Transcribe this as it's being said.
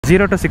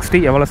0 to 60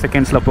 எவ்வளோ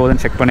செகண்ட்ஸில்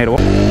போகுதுன்னு செக்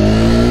பண்ணிடுவோம்.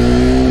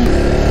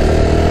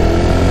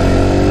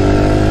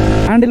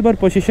 ஹேண்டில் பார்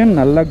பொசிஷன்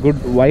நல்லா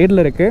குட்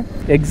வைடில் இருக்குது.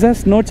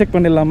 எக்ஸாஸ்ட் நோட் செக்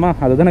பண்ணிடலாமா?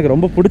 அதுதான் எனக்கு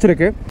ரொம்ப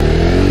பிடிச்சிருக்கு.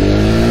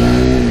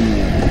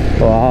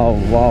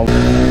 வாவ்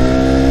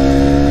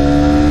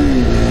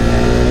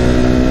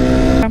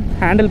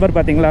ஹேண்டில் பார்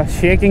பார்த்தீங்களா,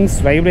 ஷேக்கிங்ஸ்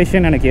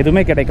வைப்ரேஷன் எனக்கு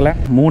எதுவுமே கிடைக்கல.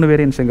 3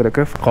 வேரியன்ட்ஸ் இங்கே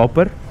இருக்குது.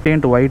 Copper,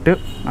 paint white,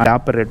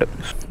 topper red.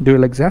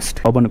 Dual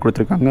exhaust பாபர்னு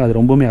கொடுத்துருக்காங்க. அது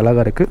ரொம்பவுமே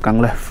அழகாக இருக்குது.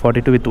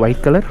 42 with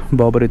white colour,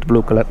 Babur with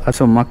blue colour.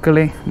 So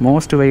மக்களே,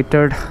 மோஸ்ட்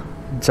வெயிட்டட்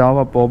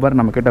ஜாவா பாபர்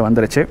நம்மக்கிட்ட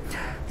வந்துருச்சு.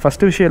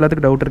 ஃபஸ்ட்டு விஷயம்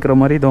எல்லாத்துக்கும் டவுட் இருக்கிற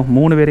மாதிரி இதோ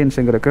 3 வேரியன்ட்ஸ்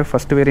இங்கே இருக்குது.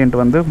 ஃபஸ்ட் வேரியண்ட்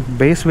வந்து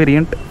base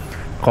variant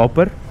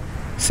copper,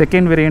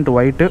 second variant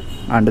white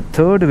and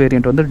third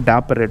variant வந்து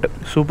டாப்பர் ரெட்.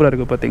 சூப்பராக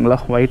இருக்குது பார்த்தீங்களா,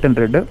 ஒயிட்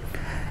அண்ட் ரெட்டு.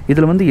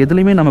 இதில் வந்து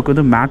எதுலேயுமே நமக்கு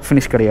வந்து மேட்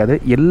ஃபினிஷ் கிடையாது.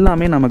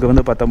 எல்லாமே நமக்கு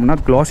வந்து பார்த்தோம்னா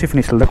க்ளாஸி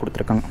ஃபினிஷில் தான்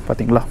கொடுத்துருக்காங்க.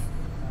 பார்த்தீங்களா,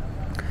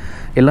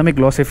 எல்லாமே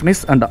க்ளாஸி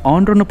ஃபினிஷ். அண்ட்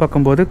ஆன்ரோன்னு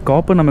பார்க்கும்போது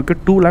காப்பர் நமக்கு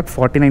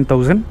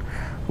 2,49,000,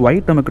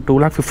 ஒயிட் நமக்கு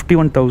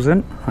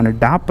 2,51,000 அண்ட்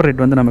டாப்பர்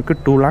ரெட் வந்து நமக்கு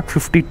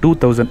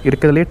 2,52,000.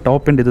 இருக்கிறதுலே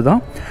டாப் எண்ட் இது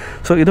தான்.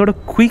 ஸோ இதோட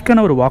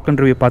குயிக்கான ஒரு வாக்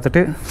அண்ட் ரிவ்யூ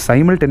பார்த்துட்டு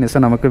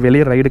சைமல்டேனியஸாக நமக்கு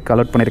வெளியே ரைடுக்கு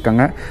அலோட்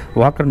பண்ணியிருக்காங்க.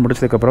 வாக் அண்ட்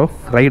முடிச்சதுக்கப்புறம்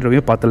ரைடு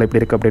ரிவ்யூ பார்த்தல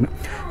எப்படி இருக்குது அப்படின்னு.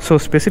 ஸோ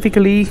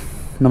ஸ்பெசிஃபிக்கலி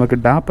நமக்கு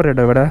டாப்பர்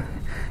ரெட்டை விட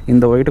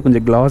இந்த ஒயிட்டு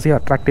கொஞ்சம் கிளாஸியாக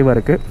அட்ராக்டிவாக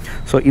இருக்குது.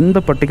 ஸோ இந்த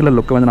பர்டிகுலர்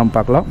லுக்கை வந்து நம்ம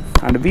பார்க்கலாம்.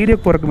 அண்ட் வீடியோ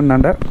போகிறதுக்கு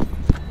முன்னாடி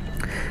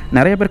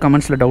நிறைய பேர்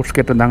கமெண்ட்ஸில் டவுட்ஸ்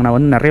கேட்டிருந்தாங்க. நான்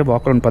வந்து நிறைய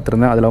வாக் அரவுண்ட்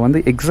பார்த்துருந்தேன். அதில் வந்து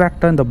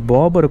எக்ஸாக்டாக இந்த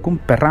பாபருக்கும்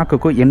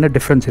பெராக்குக்கும் என்ன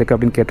டிஃப்ரென்ஸ் இருக்குது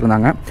அப்படின்னு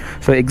கேட்டிருந்தாங்க.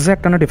 ஸோ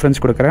எக்ஸாக்டான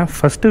டிஃப்ரென்ஸ் கொடுக்குறேன்.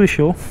 ஃபஸ்ட்டு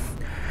விஷயம்,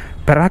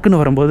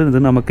 பெராக்குன்னு வரும்போது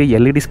இது நமக்கு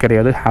எல்இடிஸ்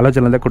கிடையாது,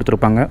 ஹாலோஜனில் தான்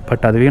கொடுத்துருப்பாங்க.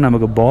 பட் அதுவே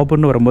நமக்கு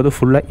பாபர்னு வரும்போது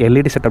ஃபுல்லாக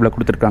எல்இடி செட்டப்பில்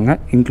கொடுத்துருக்காங்க.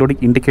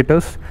 Including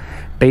indicators,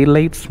 tail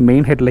lights,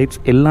 main head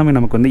lights எல்லாமே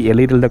நமக்கு வந்து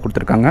எல்இடியில் தான்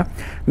கொடுத்துருக்காங்க.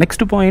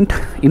 நெக்ஸ்ட் பாயிண்ட்,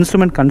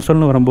 இன்ஸ்ட்ருமெண்ட்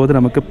கன்சோல்னு வரும்போது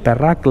நமக்கு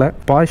பெராக்கில்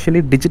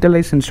பார்ஷியலி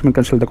டிஜிட்டலைஸ் இன்ஸ்ட்ருமெண்ட்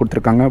கன்சோல் தான்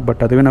கொடுத்துருக்காங்க.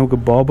 பட் அதுவே நமக்கு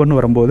பாபர்னு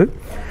வரும்போது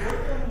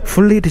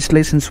ஃபுல்லி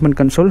டிஜிட்டலைஸ் இன்ஸ்ட்ருமெண்ட்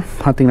கன்சோல்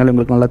பார்த்தீங்கனாலே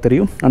உங்களுக்கு நல்லா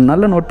தெரியும்.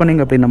 நல்லா நோட்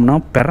பண்ணிங்க அப்படின்னம்னா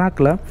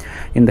பெராக்கில்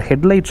இந்த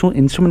ஹெட்லைட்ஸும்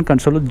இன்ஸ்ட்ருமெண்ட்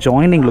கன்சோலும்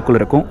ஜாயினிங் லுக்கில்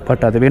இருக்கும்.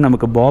 பட் அதுவே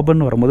நமக்கு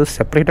பாபர்னு வரும்போது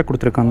செப்பரேட்டாக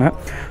கொடுத்துருக்காங்க.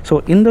 ஸோ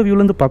இந்த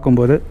வியூலேருந்து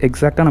பார்க்கும்போது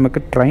எக்ஸாக்டாக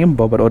நமக்கு ட்ரைம்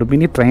பாபர், ஒரு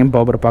மினி ட்ரைம்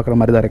பாபர் பார்க்குற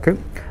மாதிரி தான் இருக்குது.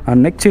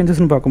 அண்ட் நெக்ஸ்ட்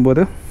சேஞ்சஸ்ன்னு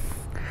பார்க்கும்போது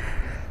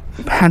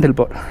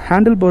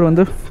ஹேண்டில் பார்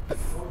வந்து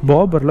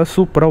பாபரில்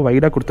சூப்பராக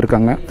வைடாக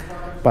கொடுத்துருக்காங்க,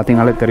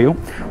 பார்த்தீங்கனாலே தெரியும்.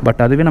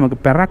 பட் அதுவே நமக்கு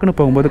பெராக்குன்னு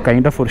போகும்போது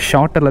கைண்ட் ஆஃப் ஒரு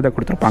ஷார்ட்டரில் தான்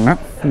கொடுத்துருப்பாங்க.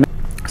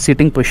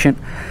 சீட்டிங் பொசிஷன்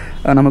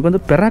நமக்கு வந்து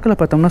பெராக்கில்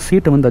பார்த்தோம்னா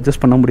சீட்டை வந்து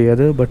அட்ஜஸ்ட் பண்ண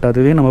முடியாது. பட்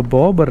அதுவே நம்ம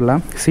பாபரில்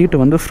சீட்டை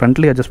வந்து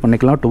ஃப்ரண்ட்லி அட்ஜஸ்ட்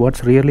பண்ணிக்கலாம்,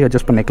 டுவார்ட்ஸ் ரியர்லி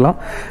அட்ஜஸ்ட் பண்ணிக்கலாம்.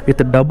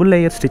 வித் டபுள்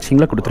லேயர்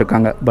ஸ்டிச்சிங்கில்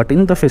கொடுத்துருக்காங்க. பட்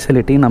இந்த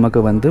ஃபெசிலிட்டி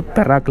நமக்கு வந்து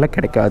பெராக்கில்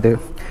கிடைக்காது.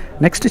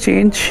 நெக்ஸ்ட்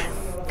சேஞ்ச்,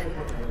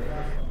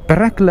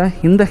 பெராக்கில்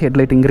இந்த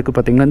ஹெட்லைட் இங்கே இருக்குது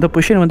பார்த்தீங்கன்னா, இந்த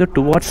பொசிஷன் வந்து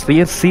டுவார்ட்ஸ்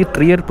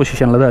ரியர்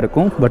பொசிஷனில் தான்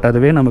இருக்கும். பட்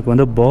அதுவே நமக்கு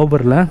வந்து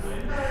பாபரில்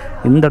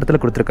இந்த இடத்துல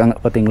கொடுத்துருக்காங்க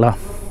பார்த்தீங்களா.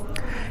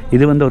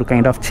 இது வந்து ஒரு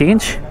கைண்ட் ஆஃப்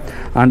சேஞ்ச்.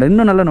 அண்ட்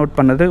இன்னும் நல்லா நோட்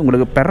பண்ணது,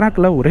 உங்களுக்கு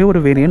பெராக்கில் ஒரே ஒரு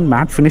வேரியன்ட்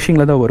மேட்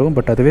ஃபினிஷிங்கில் தான் வரும்.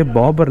 பட் அதுவே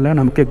பாபரில்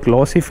நமக்கு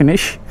க்ளாஸி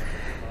ஃபினிஷ்.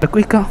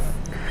 குயிக்காக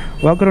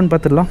வாக் அரவுண்ட்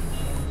பார்த்துடலாம்.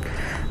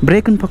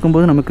 பிரேக்குன்னு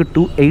பார்க்கும்போது நமக்கு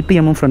 280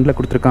 mm ஃப்ரண்ட்டில்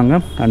கொடுத்துருக்காங்க.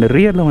 அண்ட்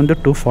ரியரில் வந்து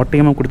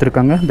 240 mm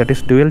கொடுத்துருக்காங்க. That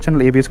is twelve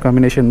channel ABS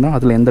combination தான்,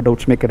 அதில் எந்த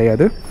டவுட்ஸுமே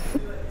கிடையாது.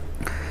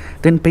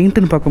 தென்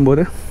பெயிண்ட்டுன்னு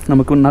பார்க்கும்போது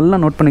நமக்கு நல்லா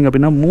நோட் பண்ணிங்க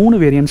அப்படின்னா 3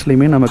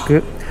 வேரியன்ட்ஸ்லையுமே நமக்கு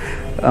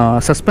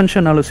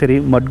சஸ்பென்ஷனாலும் சரி,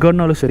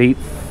 மட்கார்ட்னாலும் சரி,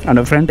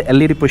 and front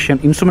LED position,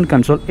 instrument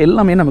console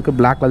எல்லாமே நமக்கு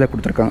பிளாக்கில் தான்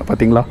கொடுத்துருக்காங்க.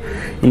 பார்த்தீங்களா,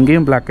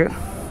 இங்கேயும் பிளாக்கு,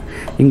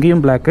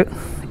 இங்கேயும் பிளாக்கு,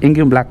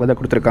 இங்கேயும் பிளாக்கில் தான்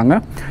கொடுத்துருக்காங்க.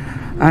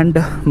 அண்ட்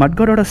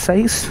மட்கார்டோட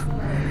சைஸ்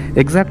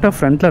எக்ஸாக்டாக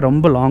ஃப்ரண்ட்டில்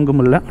ரொம்ப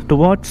லாங்கும் இல்லை,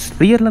 டுவார்ட்ஸ்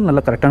ரியரில் நல்ல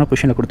கரெக்டான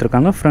பொசிஷனில்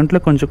கொடுத்துருக்காங்க.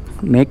 ஃப்ரண்ட்டில் கொஞ்சம்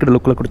நேக்கட்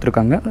லுக்கில்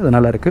கொடுத்துருக்காங்க, அது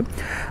நல்லா இருக்குது.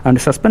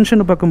 அண்ட்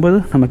சஸ்பென்ஷன் பார்க்கும்போது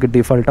நமக்கு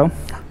டிஃபால்ட்டாக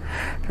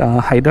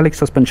ஹைட்ராலிக்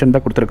சஸ்பென்ஷன்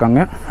தான் கொடுத்துருக்காங்க.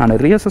 அண்ட்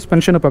ரியர்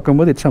சஸ்பென்ஷனை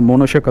பார்க்கும்போது இட்ஸ் அ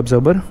மோனோஷாக்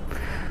அப்சர்வர்.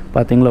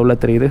 பார்த்தீங்களா, உள்ள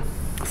தெரியுது,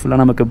 ஃபுல்லாக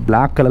நமக்கு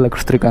பிளாக் கலரில்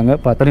கொடுத்துருக்காங்க,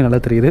 பார்த்தாலே நல்லா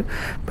தெரியுது.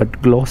 பட்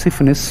க்ளாஸி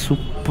ஃபினிஷ்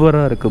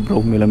சூப்பராக இருக்குது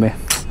ப்ரோ, மேலுமே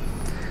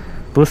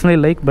பர்சனலி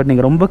லைக். பட்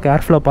நீங்கள் ரொம்ப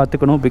கேர்ஃபுல்லாக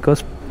பார்த்துக்கணும்.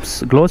 பிகாஸ்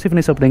க்ளாஸி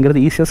ஃபினிஷ்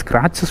அப்படிங்கிறது ஈஸியாக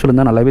ஸ்க்ராச்சஸ்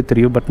விழுந்தால் நல்லாவே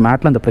தெரியும். பட்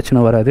மேட்டில் அந்த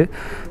பிரச்சனை வராது.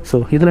 ஸோ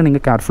இதில்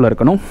நீங்கள் கேர்ஃபுல்லாக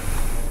இருக்கணும்.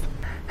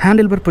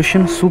 ஹேண்டில் பார்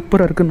பொசிஷன்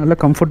சூப்பராக இருக்குது, நல்லா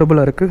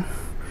கம்ஃபர்டபுளாக இருக்குது,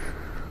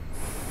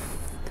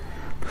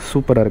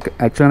 சூப்பராக இருக்குது.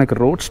 ஆக்சுவலாக எனக்கு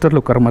ரோட்ஸ்டரில்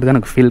உட்கார மாதிரி தான்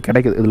எனக்கு ஃபீல்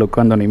கிடைக்குது இதில்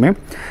உட்காந்தோனையுமே.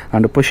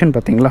 அண்ட் பொசிஷன்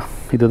பார்த்தீங்களா,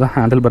 இதுதான்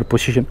ஹேண்டில் பார்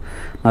பொசிஷன்,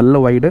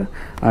 நல்ல வைடு.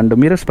 அண்ட்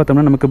மிரர்ஸ்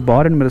பார்த்தோம்னா நமக்கு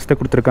பார் அண்ட் மிரர்ஸ் தான்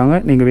கொடுத்துருக்காங்க.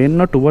 நீங்கள்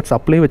வேணும்னா டுவார்ட்ஸ்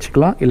அப்லேயே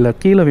வச்சுக்கலாம், இல்லை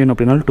கீழே வேணும்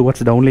அப்படின்னாலும்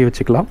டுவார்ட்ஸ் டவுன்லேயே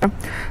வச்சுக்கலாம்.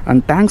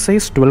 அண்ட் டேங்க்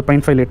சைஸ்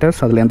 12.5 liters,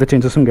 அதில் எந்த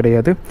சேஞ்சஸும்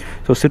கிடையாது.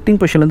 ஸோ சிட்டிங்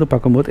பொசிஷன்லேருந்து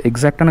பார்க்கும்போது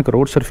எக்ஸாக்டாக எனக்கு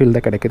ரோட்ஸ்டர் ஃபீல்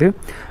தான் கிடைக்குது.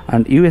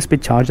 அண்ட் யூஎஸ்பி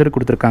சார்ஜர்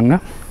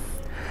கொடுத்துருக்காங்க.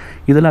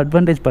 இதில்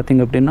அட்வான்டேஜ்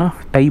பார்த்திங்க அப்படின்னா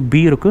டைப்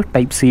பி இருக்குது,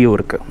 டைப் சியும்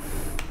இருக்குது.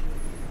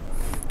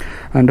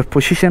 அண்ட்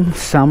பொசிஷன்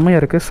செம்மையாக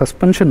இருக்குது,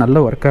 சஸ்பென்ஷன் நல்லா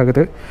ஒர்க்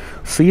ஆகுது.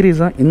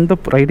 சீரியஸாக இந்த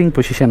ரைடிங்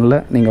பொசிஷனில்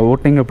நீங்கள்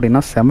ஓட்டிங்க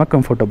அப்படின்னா செம்ம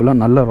கம்ஃபர்டபுளாக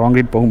நல்ல ராங்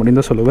ரைட் போக முடியும்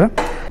தான் சொல்லுவேன்.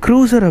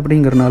 க்ரூசர்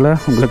அப்படிங்கிறனால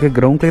உங்களுக்கு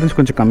கிரவுண்ட் கிளியரன்ஸ்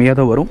கொஞ்சம் கம்மியாக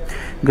தான் வரும்.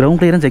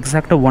 கிரவுண்ட் கிளியரன்ஸ்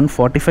எக்ஸாக்டாக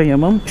 145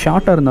 mm.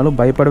 ஷார்ட்டாக இருந்தாலும்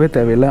பயப்படவே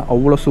தேவையில்லை,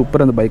 அவ்வளோ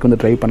சூப்பர் அந்த பைக்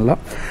வந்து ட்ரைவ்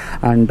பண்ணலாம்.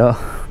 அண்ட்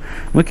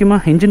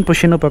முக்கியமாக இன்ஜின்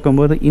பொசிஷனை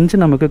பார்க்கும்போது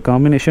இன்ஜின் நமக்கு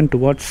காம்பினேஷன்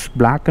டுவார்ட்ஸ்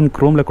பிளாக் அண்ட்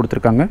க்ரோமில்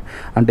கொடுத்துருக்காங்க.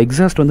 அண்ட்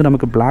எக்ஸாஸ்ட் வந்து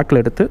நமக்கு பிளாக்கில்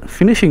எடுத்து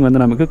ஃபினிஷிங் வந்து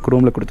நமக்கு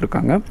க்ரோமில்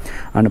கொடுத்துருக்காங்க.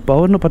 அண்ட்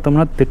பவர்னு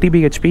பார்த்தோம்னா 30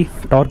 bhp,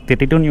 dark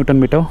 32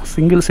 Nm,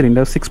 single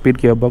cylinder 6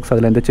 speed gear box,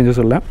 அதில் எந்த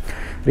சேஞ்சஸ் இல்லை.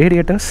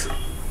 ரேடியேட்டர்ஸ்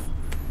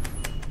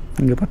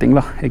இங்கே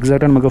பார்த்தீங்களா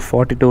எக்ஸாக்டாக நமக்கு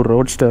 42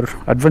 ரோட்ஸ்டர்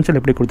அட்வென்ச்சர்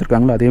எப்படி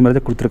கொடுத்துருக்காங்களோ அதே மாதிரி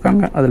தான்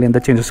கொடுத்துருக்காங்க. அதில்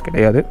எந்த சேஞ்சஸ்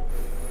கிடையாது.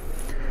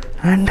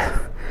 And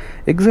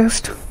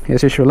exhaust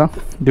S யூஷுவலாக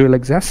dual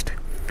exhaust.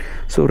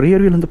 So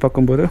rear view வந்து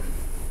பார்க்கும்போது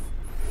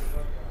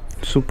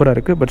சூப்பராக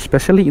இருக்குது. பட்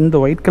ஸ்பெஷலி இந்த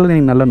ஒயிட் கலர்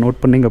நீங்கள் நல்லா நோட்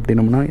பண்ணிங்க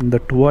அப்படின்னோம்னா இந்த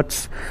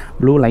டுவார்ட்ஸ்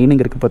ப்ளூ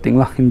லைனிங் இருக்குது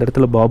பார்த்தீங்களா, இந்த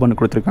இடத்துல பாபன்னு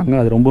கொடுத்துருக்காங்க.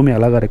 அது ரொம்பவுமே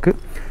அழகாக இருக்குது.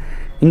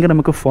 இங்கே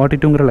நமக்கு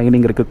 42ங்கிற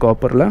லைனிங் இருக்குது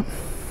காப்பரில்.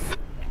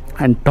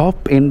 அண்ட்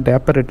டாப் எண்ட்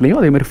டேப்பர் ரெட்லேயும்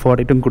அதேமாதிரி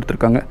 42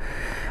 கொடுத்துருக்காங்க.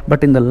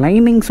 பட் இந்த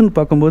லைனிங்ஸ்ன்னு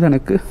பார்க்கும்போது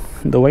எனக்கு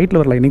இந்த ஒயிட்டில்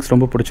வர லைனிங்ஸ்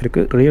ரொம்ப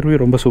பிடிச்சிருக்கு. ரியர் வியூ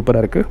ரொம்ப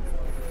சூப்பராக இருக்குது.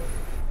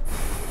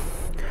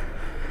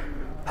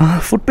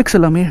 ஃபுட் பிக்ஸ்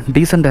எல்லாமே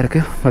டீசெண்டாக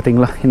இருக்குது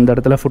பார்த்தீங்களா. இந்த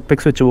இடத்துல ஃபுட்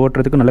பிக்ஸ் வச்சு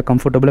ஓட்டுறதுக்கு நல்லா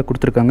கம்ஃபர்டபுளாக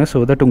கொடுத்துருக்காங்க. ஸோ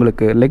தட்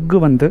உங்களுக்கு லெக்கு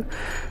வந்து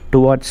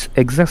டுவார்ட்ஸ்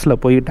எக்ஸாஸ்டில்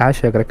போய்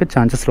டேஷ் ஆகிறதுக்கு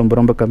சான்சஸ் ரொம்ப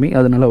ரொம்ப கம்மி.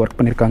 அதனால ஒர்க்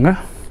பண்ணியிருக்காங்க.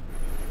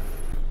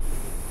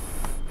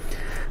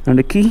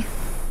 அண்டு கீ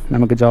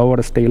நமக்கு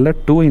ஜாவோட ஸ்டைலில்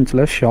 2 inch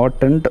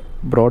ஷார்ட் அண்ட்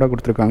ப்ராடாக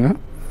கொடுத்துருக்காங்க.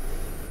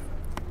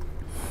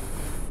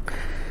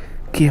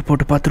 கீயை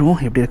போட்டு பார்த்துருவோம்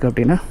எப்படி இருக்குது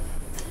அப்படின்னா.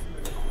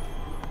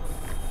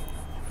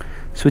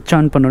 ஸ்விட்ச்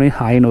ஆன் பண்ணோடனே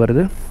ஹாய்னு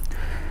வருது.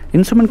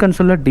 இன்ஸ்ட்ருமெண்ட்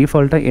கன்சோலில்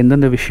டிஃபால்ட்டாக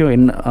எந்தெந்த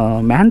விஷயம்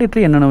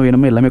மேண்டேட்ரி என்னென்ன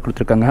வேணுமோ எல்லாமே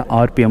கொடுத்துருக்காங்க.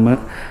 RPM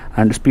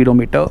அண்ட்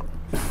ஸ்பீடோமீட்டர்,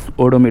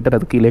 ஓடோமீட்டர்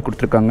அது கீழே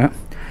கொடுத்துருக்காங்க.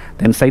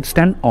 தென் சைட்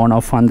ஸ்டாண்ட் ஆன்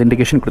ஆஃப் அந்த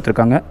இண்டிகேஷன்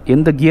கொடுத்துருக்காங்க.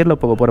 எந்த கியரில்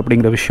போக போகிற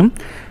அப்படிங்கிற விஷயம்.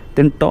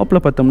 தென்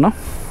டாப்பில் பார்த்தோம்னா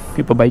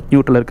இப்போ பைக்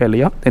நியூட்ரல் இருக்கா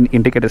இல்லையா, தென்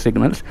இண்டிகேட்டர்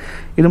சிக்னல்ஸ்,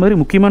 இது மாதிரி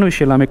முக்கியமான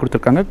விஷயம் எல்லாமே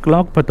கொடுத்துருக்காங்க.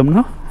 கிளாக்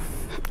பார்த்தோம்னா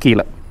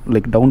கீழே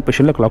லைக் டவுன்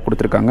பொசிஷனில் கிளாக்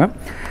கொடுத்துருக்காங்க.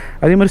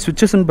 அதே மாதிரி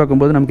ஸ்விட்சஸ்ன்னு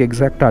பார்க்கும்போது நமக்கு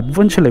எக்ஸாக்டாக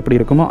அட்வென்ச்சர் எப்படி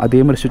இருக்குமோ அதே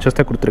மாதிரி ஸ்விட்சஸ்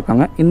தான்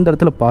கொடுத்துருக்காங்க. இந்த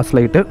இடத்துல pass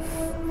light,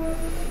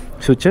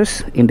 ஸ்விட்சஸ்,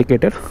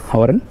 indicator,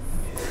 horn,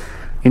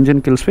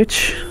 engine kill ஸ்விட்ச்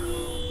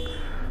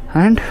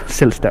அண்ட்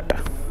செல் ஸ்டார்ட்.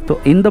 ஸோ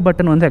இந்த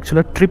பட்டன் வந்து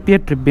ஆக்சுவலாக ட்ரிப்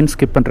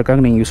ஸ்கிப்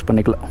பண்ணுறதுக்காக நீங்கள் யூஸ்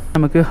பண்ணிக்கலாம்.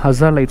 நமக்கு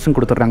ஹசார் லைட்ஸும்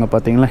கொடுத்துட்றாங்க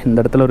பார்த்தீங்களா. இந்த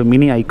இடத்துல ஒரு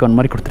மினி ஐக்கான்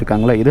மாதிரி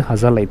கொடுத்துருக்காங்களா, இது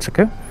ஹசார்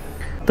லைட்ஸுக்கு.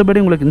 மற்றபடி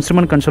உங்களுக்கு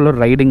இன்ஸ்ட்ருமெண்ட் கன்சோலர்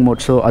ரைடிங்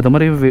மோட்ஸோ அது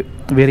மாதிரி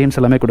வேரியன்ஸ்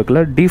எல்லாமே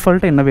கொடுக்கல.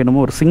 டிஃபால்ட்டாக என்ன வேணுமோ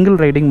ஒரு சிங்கிள்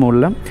ரைடிங்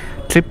மோடில்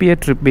trip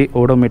A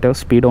odometer,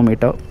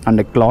 speedometer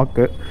and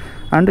clock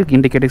and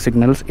indicating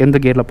signals, எந்த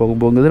கியரில்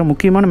போகும்போது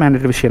முக்கியமான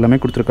மேண்டேட்டரி விஷயம் எல்லாமே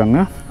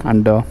கொடுத்துருக்காங்க.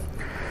 அண்ட்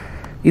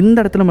இந்த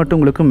இடத்துல மட்டும்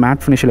உங்களுக்கு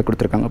மேட் ஃபினிஷில்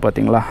கொடுத்துருக்காங்க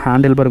பார்த்தீங்களா.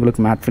 ஹேண்டில் பார்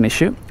உங்களுக்கு mat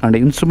finish and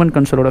instrument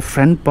கன்சோலோட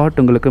front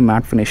part உங்களுக்கு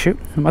மேட் ஃபினிஷு.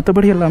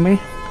 மற்றபடி எல்லாமே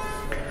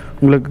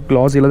உங்களுக்கு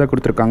க்ளாஸியில் தான்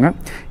கொடுத்துருக்காங்க.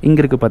 இங்கே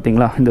இருக்குது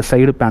பார்த்தீங்களா இந்த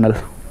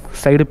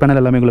சைடு பேனல்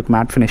எல்லாமே உங்களுக்கு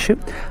மேட் ஃபினிஷு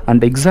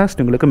அண்ட்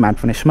எக்ஸாஸ்ட் உங்களுக்கு மேட்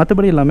ஃபினிஷ்.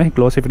 மற்றபடி எல்லாமே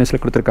க்ளாஸி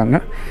ஃபினிஷில் கொடுத்துருக்காங்க.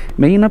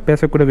 மெயினாக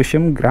பேசக்கூடிய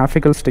விஷயம்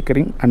கிராஃபிக்கல்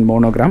ஸ்டிக்கரிங் அண்ட்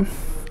மோனோகிராம்.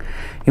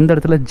 இந்த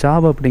இடத்துல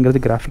ஜாவா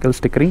அப்படிங்கிறது graphical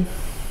stickering,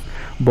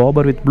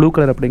 Babur with blue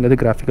colour அப்படிங்கிறது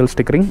கிராஃபிக்கல்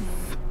ஸ்டிக்கரிங்.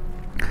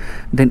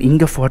 தென்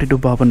இங்கே 42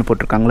 பாபர்னு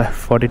போட்டிருக்காங்களே,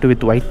 42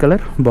 with white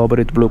colour, Babur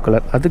with blue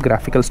colour, அது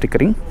கிராஃபிக்கல்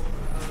ஸ்டிக்கரிங்.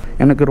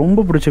 எனக்கு ரொம்ப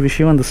பிடிச்ச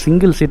விஷயம் அந்த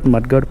சிங்கிள் சீட்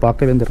மட்கார்டு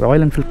பார்க்கவே இந்த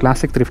Royal Enfield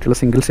classic த்ரிஃப்ட்டில்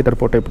single seater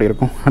போட்டு எப்படி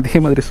இருக்கும் அதே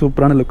மாதிரி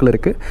சூப்பரான லுக்கில்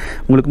இருக்குது.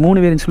 உங்களுக்கு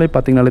 3 வேரியன்ட்ஸ்லேயே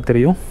பார்த்தீங்கனாலே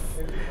தெரியும்.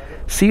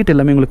 சீட்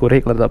எல்லாமே உங்களுக்கு ஒரே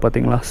கலர் தான்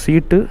பார்த்தீங்களா.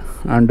 சீட்டு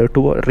அண்டு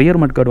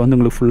ரியர் மட்கார்டு வந்து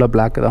உங்களுக்கு ஃபுல்லாக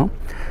பிளாக் தான்.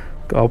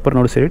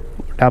 காப்பர்னாலும் சரி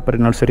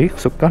டேப்பர்னாலும் சரி.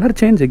 ஸோ கலர்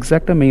சேஞ்ச்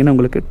எக்ஸாக்டாக மெயினாக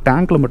உங்களுக்கு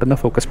டேங்க்கில்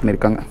மட்டும்தான் ஃபோக்கஸ்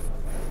பண்ணியிருக்காங்க.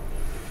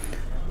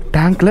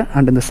 டேங்க்கில்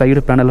அண்ட் இந்த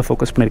சைடு பேனலில்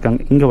ஃபோக்கஸ் பண்ணியிருக்காங்க.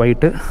 இங்கே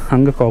ஒயிட்டு,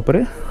 அங்கே காப்பரு,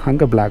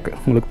 அங்கே பிளாக்கு,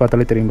 உங்களுக்கு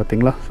பார்த்தாலே தெரியும்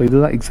பார்த்தீங்களா. ஸோ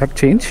இதுதான் எக்ஸாக்ட்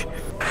சேஞ்ச்.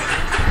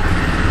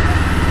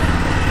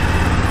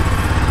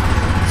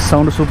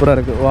 சவுண்டு சூப்பராக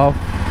இருக்குது. வாவ்.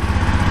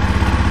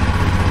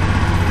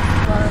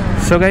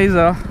 ஸோ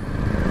கைஸ்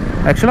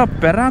ஆக்சுவலாக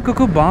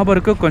பெராக்குக்கும்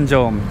பாபருக்கும்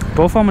கொஞ்சம்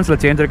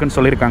பெர்ஃபார்மன்ஸில் சேஞ்ச் இருக்குன்னு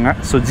சொல்லியிருக்காங்க.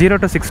 ஸோ 0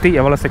 to 60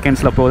 எவ்வளோ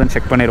செகண்ட்ஸில் போகுதுன்னு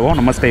செக் பண்ணிடுவோம்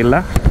நம்ம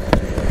ஸ்டைலில்.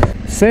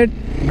 Set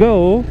go.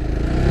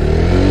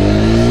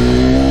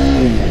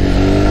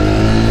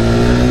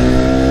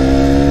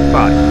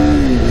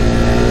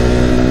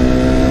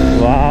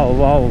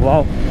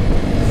 வாவ்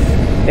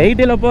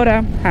 80ல்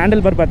போகிறேன்.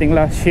 ஹேண்டில் பார்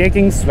பார்த்தீங்களா,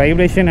 ஷேக்கிங்ஸ்,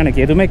 வைப்ரேஷன்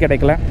எனக்கு எதுவுமே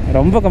கிடைக்கல.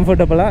 ரொம்ப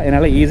கம்ஃபர்டபுளாக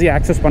என்னால் ஈஸியாக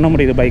ஆக்சஸ் பண்ண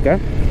முடியுது பைக்கை.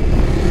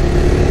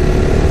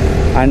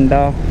 அண்ட்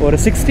ஒரு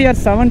 60 or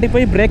 70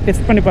 போய் பிரேக்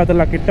டெஸ்ட் பண்ணி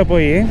பார்த்துடலாம் கிட்ட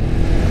போய்.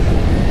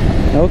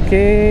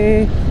 Okay,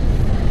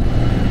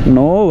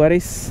 no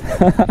worries.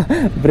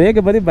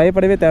 பிரேக்கை பற்றி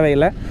பயப்படவே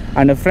தேவையில்லை.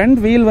 அண்ட் ஃப்ரண்ட்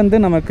வீல் வந்து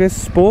நமக்கு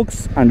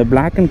ஸ்போக்ஸ் அண்ட்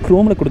பிளாக் அண்ட்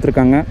க்ரோமில்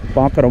கொடுத்துருக்காங்க.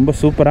 பார்க்க ரொம்ப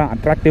சூப்பராக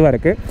அட்ராக்டிவாக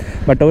இருக்குது.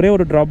 பட் ஒரே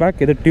ஒரு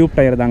ட்ராபேக், இது டியூப்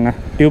டயர் தாங்க,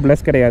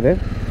 டியூப்லெஸ் கிடையாது.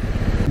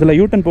 இதில்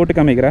யூட்டன் போட்டு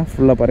காமிக்கிறேன்,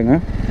 ஃபுல்லாக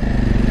பாருங்கள்.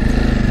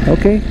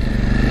 ஓகே,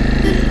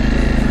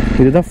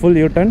 இதுதான் ஃபுல்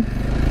யூட்டன்.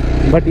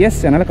 பட்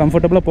எஸ், என்னால்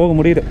கம்ஃபர்டபுளாக போக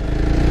முடியுது.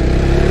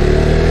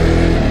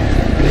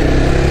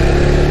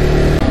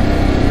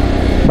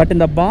 பட்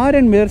இந்த பார்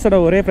அண்ட் மிரர்ஸோட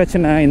ஒரே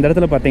பிரச்சனை இந்த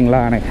இடத்துல பார்த்தீங்களா,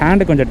 எனக்கு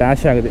ஹேண்டு கொஞ்சம்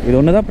டேஷ் ஆகுது. இது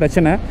ஒன்று தான்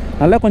பிரச்சனை.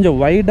 நல்லா கொஞ்சம்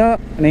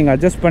வைடாக நீங்கள்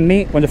அட்ஜஸ்ட் பண்ணி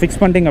கொஞ்சம் ஃபிக்ஸ்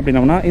பண்ணிட்டீங்க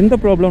அப்படின்னோம்னா இந்த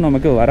ப்ராப்ளம்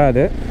நமக்கு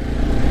வராது.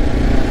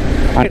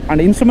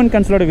 அண்ட் இன்ஸ்ட்ருமெண்ட்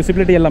கன்சோலோட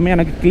விசிபிலிட்டி எல்லாமே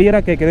எனக்கு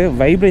கிளியராக கேட்குது.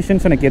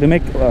 வைப்ரேஷன்ஸ் எனக்கு எதுவுமே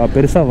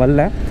பெருசாக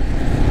வரல.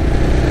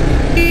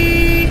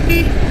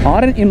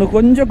 ஆரஞ்ச் இன்னும்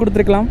கொஞ்சம்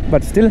கொடுத்துருக்கலாம்,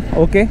 but still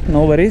okay,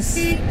 no worries.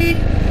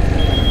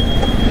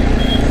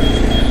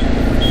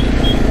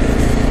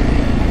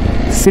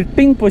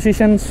 Sitting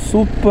position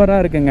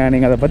சூப்பராக இருக்குங்க.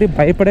 நீங்கள் அதை பற்றி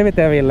பயப்படவே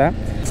தேவையில்லை.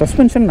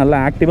 சஸ்பென்ஷன் நல்லா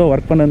ஆக்டிவாக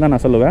ஒர்க் பண்ணுன்னு தான்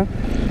நான் சொல்லுவேன்.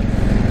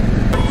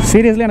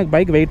 சீரியஸ்லி எனக்கு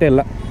பைக் வெயிட்டே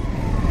இல்லை.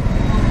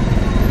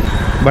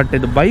 பட்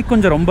இது பைக்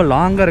கொஞ்சம் ரொம்ப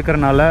லாங்காக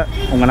இருக்கிறனால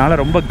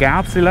உங்களால் ரொம்ப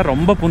கேப்ஸில்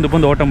ரொம்ப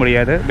புந்து ஓட்ட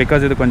முடியாது.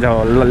 பிகாஸ் இது கொஞ்சம்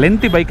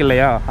லென்த்தி பைக்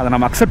இல்லையா, அதை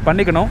நம்ம அக்செப்ட்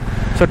பண்ணிக்கணும்.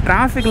 ஸோ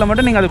டிராஃபிக்கில்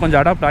மட்டும் நீங்கள் அது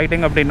கொஞ்சம் அடாப்ட்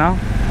ஆகிட்டீங்க அப்படின்னா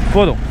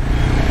போதும்.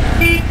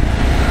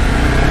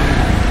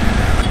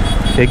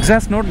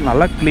 எக்ஸாஸ்ட் நோட்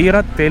நல்லா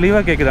கிளியராக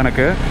தெளிவாக கேட்குது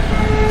எனக்கு.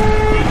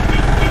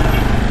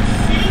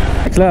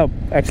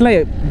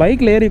 ஆக்சுவலாக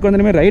பைக்கில் ஏறி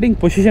உட்காந்துமே ரைடிங்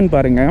பொசிஷன்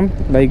பாருங்கள்.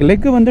 லைக்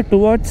லெக்கு வந்து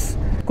டுவார்ட்ஸ்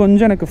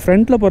கொஞ்சம் எனக்கு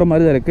ஃப்ரண்ட்டில் போகிற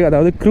மாதிரி தான் இருக்குது.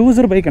 அதாவது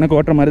க்ரூசர் பைக் எனக்கு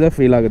ஓட்டுற மாதிரி தான்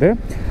ஃபீல் ஆகுது.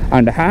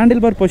 அண்ட்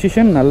ஹேண்டில் பார்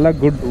பொசிஷன் நல்லா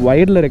குட்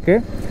வைடில்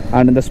இருக்குது.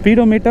 அண்ட் இந்த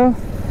ஸ்பீடோமீட்டர்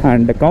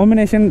அண்ட்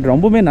காம்பினேஷன்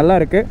ரொம்பவே நல்லா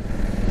இருக்குது.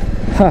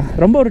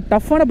 ரொம்ப ஒரு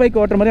டஃப்பான பைக்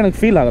ஓட்டுற மாதிரி எனக்கு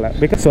ஃபீல் ஆகலை.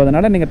 பிகாஸ் ஸோ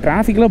அதனால் நீங்கள்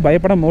டிராஃபிக்கில்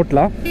பயப்பட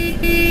ஓட்டலாம்.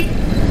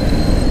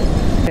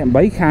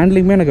 பைக்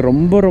ஹேண்ட்லிங்குமே எனக்கு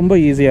ரொம்ப ரொம்ப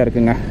ஈஸியாக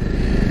இருக்குங்க.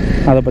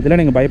 அதை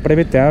பற்றிலாம் நீங்கள்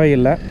பயப்படவே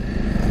தேவையில்லை.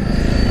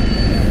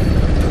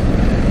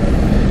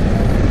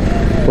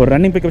 ஒரு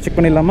ரன்னிங் பிக்கப் செக்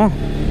பண்ணிடலாமா?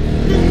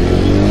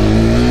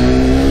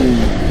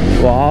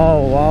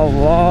 Wow wow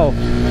wow.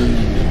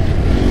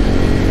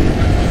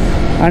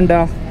 And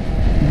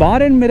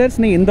bar and mirrors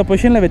நீங்கள் இந்த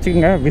பொசிஷனில்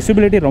வச்சுக்கோங்க.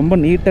 விசிபிலிட்டி ரொம்ப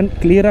நீட் அண்ட்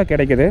கிளியராக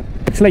கிடைக்குது.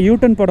 ஆக்சுவலாக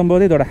யூட்டன்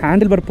போடும்போது இதோட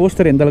ஹேண்டில் பார்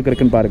போஸ்டர் எந்த அளவுக்கு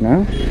இருக்குன்னு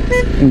பாருங்கள்.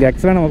 இங்கே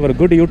ஆக்சுவலாக நமக்கு ஒரு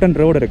குட் யூட்டன்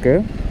ரோடு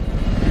இருக்குது.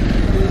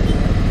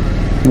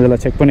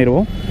 இதில் செக்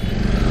பண்ணிடுவோம்.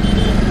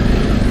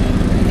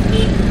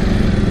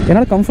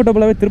 என்னால்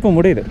கம்ஃபர்டபுளாகவே திருப்ப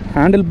முடியுது.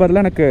 ஹேண்டில்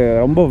பாரில் எனக்கு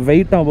ரொம்ப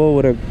வெயிட்டாகவோ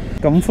ஒரு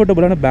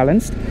கம்ஃபர்டபுளான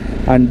balance.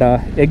 And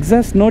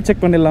exhaust note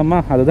check பண்ணிடலாமா?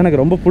 அதுதான் எனக்கு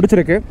ரொம்ப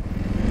பிடிச்சிருக்கு.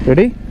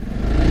 Ready?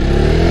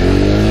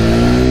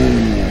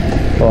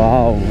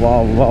 Wow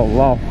wow wow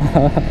wow.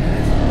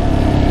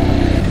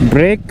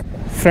 Break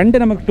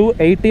front நமக்கு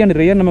 280 அண்ட்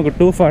ரியர் நமக்கு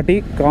 240.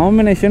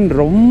 காம்பினேஷன்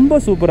ரொம்ப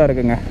சூப்பராக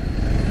இருக்குங்க.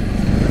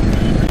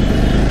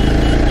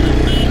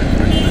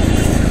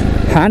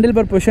 ஹேண்டில்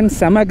பார் பொசிஷன்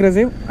செம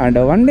அக்ரெசிவ். அண்ட்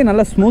வண்டி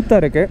நல்லா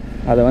ஸ்மூத்தாக இருக்குது.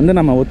 அதை வந்து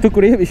நம்ம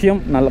ஒத்துக்கூடிய விஷயம்.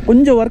 நல்லா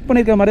கொஞ்சம் ஒர்க்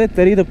பண்ணியிருக்க மாதிரியே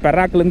தெரியுது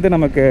பெராக்லேருந்து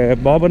நமக்கு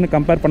பாபர்னு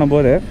கம்பேர்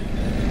பண்ணும்போது.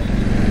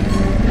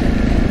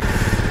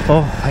 ஓ,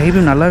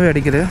 ஹைபீம் நல்லாவே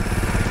அடிக்குது.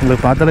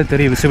 உங்களுக்கு பார்த்தாலே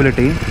தெரியும்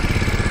விசிபிலிட்டி.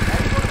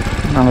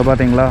 நாங்கள்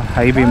பார்த்தீங்களா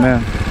ஹைபீமு,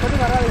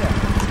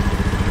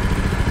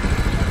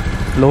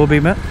 லோ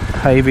பீமு,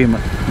 ஹைபீமு,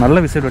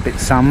 நல்ல விசிபிலிட்டி,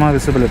 செம்ம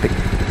விசிபிலிட்டி,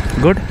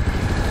 குட்.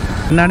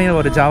 முன்னாடி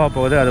ஒரு ஜாவா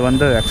போகுது. அது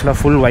வந்து ஆக்சுவலாக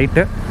ஃபுல்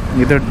ஒயிட்டு.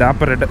 இது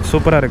டாப்பர் ரெட்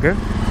சூப்பராக இருக்குது.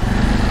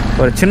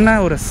 ஒரு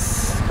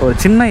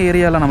சின்ன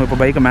ஏரியாவில் நம்ம இப்போ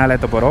பைக்கை மேலே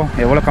ஏற்ற போகிறோம்.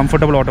 எவ்வளோ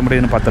கம்ஃபர்டபுள் ஓட்ட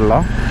முடியுதுன்னு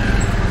பார்த்துடலாம்.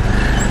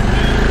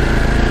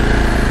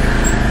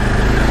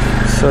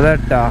 ஸோ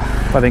தட்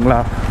பார்த்தீங்களா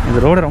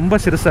இது ரோடு ரொம்ப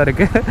சிறுசாக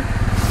இருக்குது.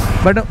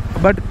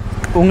 பட்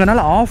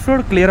உங்களால் ஆஃப்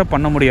ரோடு கிளியராக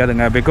பண்ண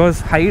முடியாதுங்க. பிகாஸ்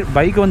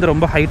பைக் வந்து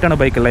ரொம்ப ஹைட்டான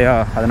பைக் இல்லையா,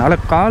 அதனால்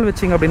கால்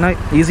வச்சிங்க அப்படின்னா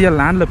ஈஸியாக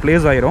லேண்டில்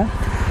ப்ளேஸ் ஆகிரும்.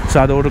 ஸோ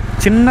அது ஒரு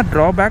சின்ன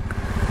ட்ராபேக்.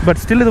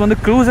 பட் ஸ்டில் இது வந்து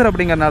க்ரூசர்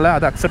அப்படிங்கிறனால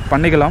அதை அக்செப்ட்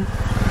பண்ணிக்கலாம்.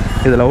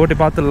 இதில் ஓட்டி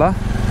பார்த்துடலாம்.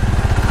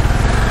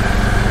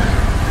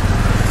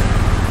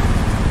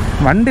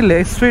 வண்டி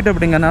லெஸ் வெயிட்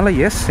அப்படிங்கிறனால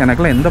எஸ்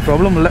எனக்குலாம் எந்த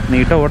ப்ராப்ளமும் இல்லை,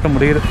 நீட்டாக ஓட்ட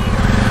முடியுது.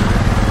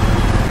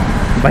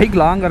 பைக்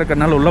லாங்காக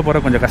இருக்கிறனால உள்ளே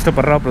போகிற கொஞ்சம்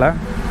கஷ்டப்படுறாப்புல.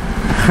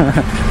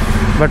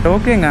 பட்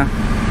ஓகேங்க.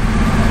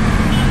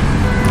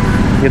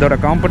 இதோட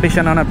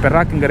காம்படிஷனான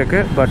பெராக் இங்கே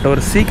இருக்குது. பட்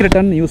ஒரு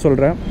சீக்ரெட்டான நியூஸ்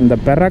சொல்கிறேன். இந்த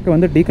பெராக்கை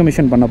வந்து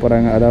டீகமிஷன் பண்ண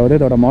போகிறாங்க. அதாவது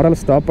இதோட மாடல்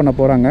ஸ்டாப் பண்ண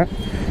போகிறாங்க.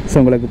 ஸோ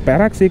உங்களுக்கு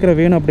பெராக் சீக்கிரம்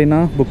வேணும் அப்படின்னா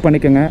புக்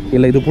பண்ணிக்கோங்க.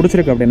 இல்லை இது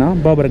பிடிச்சிருக்கு அப்படின்னா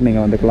பாபருக்கு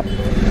நீங்கள் வந்துக்கலாம்.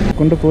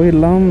 கொண்டு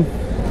போயிடலாம்.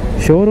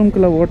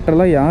 ஷோரூம்குள்ளே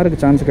ஓட்டலாம்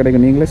யாருக்கு சான்ஸ்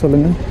கிடைக்கும் நீங்களே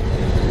சொல்லுங்கள்.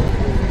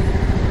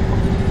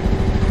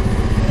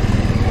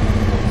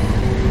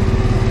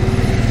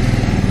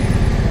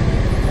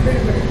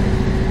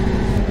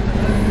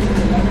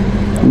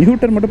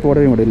 நியூட்டர் மட்டும்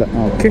போடவே முடியல.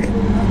 ஓகே,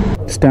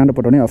 ஸ்டாண்ட்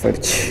போட்டோன்னே ஆஃப்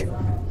ஆயிடுச்சு.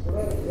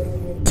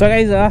 ஸோ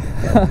கைஸ்,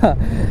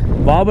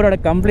 பாபரோட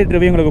கம்ப்ளீட்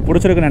ரிவ்யூ உங்களுக்கு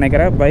பிடிச்சிருக்குன்னு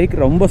நினைக்கிறேன்.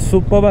 பைக் ரொம்ப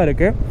சூப்பராக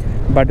இருக்குது.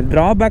 பட்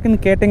ட்ராபேக்னு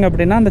கேட்டிங்க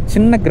அப்படின்னா அந்த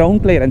சின்ன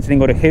கிரவுண்ட் கிளியரன்ஸ்.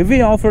 நீங்கள் ஒரு ஹெவி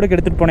ஆஃப் ரோடுக்கு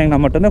எடுத்துகிட்டு போனீங்கன்னா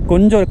மட்டும்தான்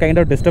கொஞ்சம் ஒரு கைண்ட்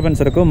ஆஃப்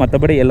டிஸ்டர்பன்ஸ் இருக்கும்.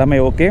 மற்றபடி எல்லாமே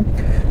ஓகே.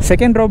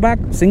 செகண்ட்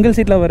ட்ராபேக், சிங்கிள்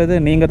சீட்டில் வருது.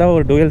 நீங்கள் தான்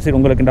ஒரு டூயல் சீட்,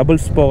 உங்களுக்கு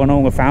டபுள்ஸ் போகணும்,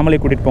 உங்கள் ஃபேமிலி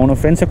கூட்டிகிட்டு போகணும்,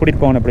 ஃப்ரெண்ட்ஸை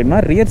கூட்டிகிட்டு போகணும் அப்படின்னா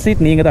ரியர்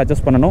சீட் நீங்கள் தான்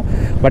அட்ஜஸ்ட் பண்ணணும்.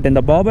 பட்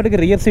இந்த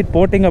பாபருக்கு ரியர் சீட்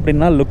போட்டிங்க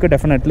அப்படின்னா லுக்கு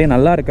டெஃபினெட்லி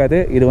நல்லா இருக்காது.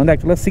 இது வந்து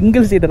ஆக்சுவலாக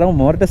சிங்கிள் சீட்டை தான்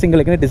மொரட்ட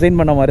சிங்கிளுக்குன்னு டிசைன்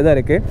பண்ண மாதிரி தான்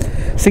இருக்குது.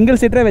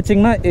 சிங்கிள் சீட்டரை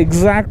வச்சிங்கன்னா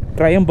எக்ஸாக்ட்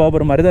ட்ரையம்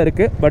பாபர் மாதிரி தான்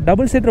இருக்குது. பட்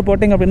டபுள் சீட்டர்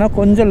போட்டிங்க அப்படின்னா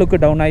கொஞ்சம்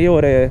லுக்கு டவுன் ஆகி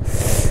ஒரு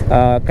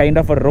கைண்ட்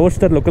ஆஃப் ஒரு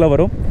ரோஸ்டர் லுக்கில் வரும்.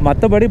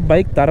 மற்றபடி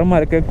பைக் தரமாக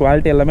இருக்குது.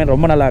 குவாலிட்டி எல்லாமே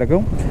ரொம்ப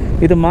நல்லாயிருக்கும்.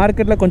 இது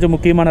மார்க்கெட்டில் கொஞ்சம்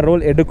முக்கியமான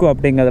ரோல் எடுக்கும்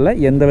அப்படிங்கிறதுல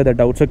எந்தவித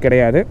டவுட்ஸும்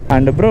கிடையாது.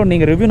 அண்ட் ப்ரோ,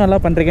 நீங்கள் ரிவ்யூ நல்லா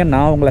பண்ணுறீங்க,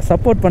 நான் உங்களை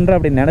சப்போர்ட் பண்ணுறேன்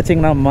அப்படின்னு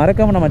நினச்சிங்கன்னா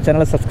மறக்காமல் நம்ம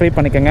சேனலை சப்ஸ்கிரைப்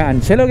பண்ணிக்கோங்க.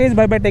 And sello guys,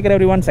 by by, take care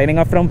everyone.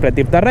 Signing off from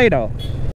Pradeep the rider.